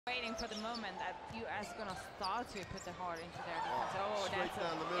Waiting for the moment that US gonna start to put the heart into their defense. Oh, straight that's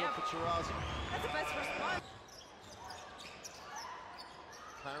down the middle for Taurasi. That's the best response.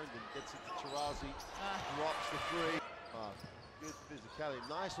 Clarendon gets it to Taurasi, drops the three. Good physicality,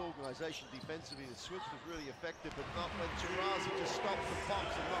 nice organisation defensively. The switch was really effective, but not when Taurasi just stops the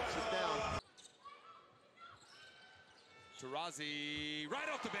pops and knocks it down. Taurasi right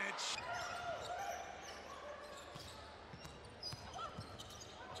off the bench.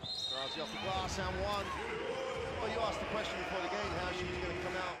 Taurasi off the glass and one. Well, you asked the question before the game how she was going to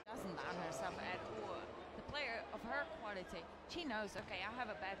come out. Doesn't doubt herself at all. The player of her quality, she knows, okay, I have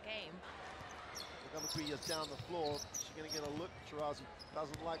a bad game. The number 3 is down the floor. She's going to get a look. Taurasi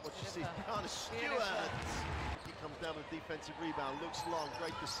doesn't like what she sees. Diana Taurasi. He comes down with a defensive rebound. Looks long.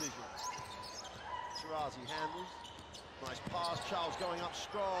 Great decision. Taurasi handles. Nice pass. Charles going up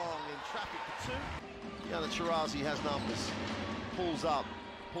strong in traffic for 2. Diana Taurasi has numbers. Pulls up.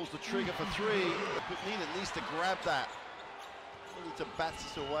 Pulls the trigger for 3. Nina needs to grab that. Needs to bat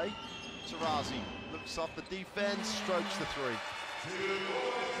it away. Taurasi looks off the defense. Strokes the 3.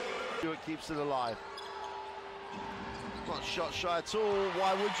 It keeps it alive. Not shot shy at all.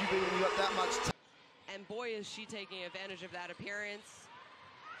 Why would you be when you got that much time? And boy, is she taking advantage of that appearance.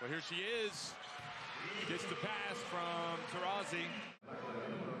 Well, here she is. Gets the pass from Taurasi.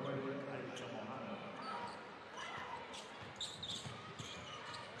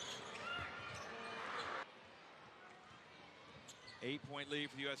 Eight-point lead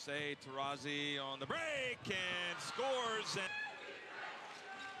for the USA. Taurasi on the break and scores.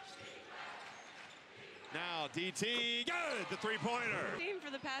 Now DT, good, the three-pointer. Team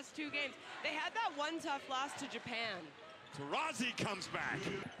for the past 2 games. They had that one tough loss to Japan. Taurasi comes back.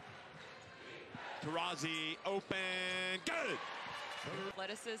 Taurasi open, good.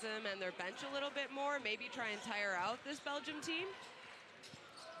 Athleticism and their bench a little bit more. Maybe try and tire out this Belgium team.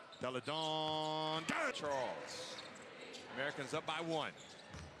 Deladon, good. Charles. Americans up by 1.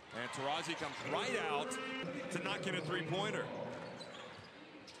 And Taurasi comes right out to knock in a three-pointer.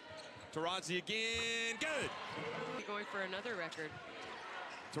 Taurasi again, good. Going for another record.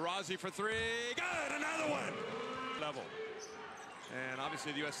 Taurasi for 3, good, another one. Level. And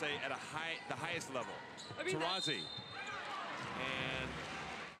obviously the USA at the highest level. Taurasi. And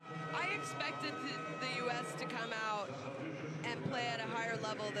I expected the US to come out and play at a higher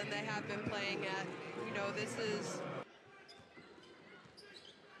level than they have been playing at. You know, this is...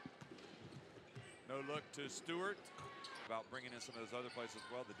 no look to Stewart. About bringing in some of those other players as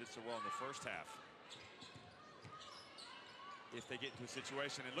well that did so well in the first half. If they get into a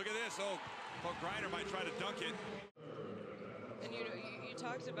situation, and look at this, Griner might try to dunk it. And you know, you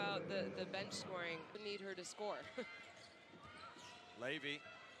talked about the bench scoring. We need her to score. Levy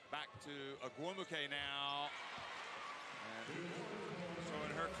back to Agwumuke now. And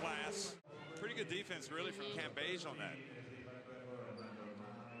showing her class. Pretty good defense really from Camp Beige on that.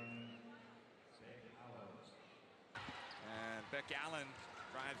 And Beck Allen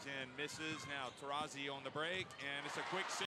drives in, misses. Now Taurasi on the break, and it's a quick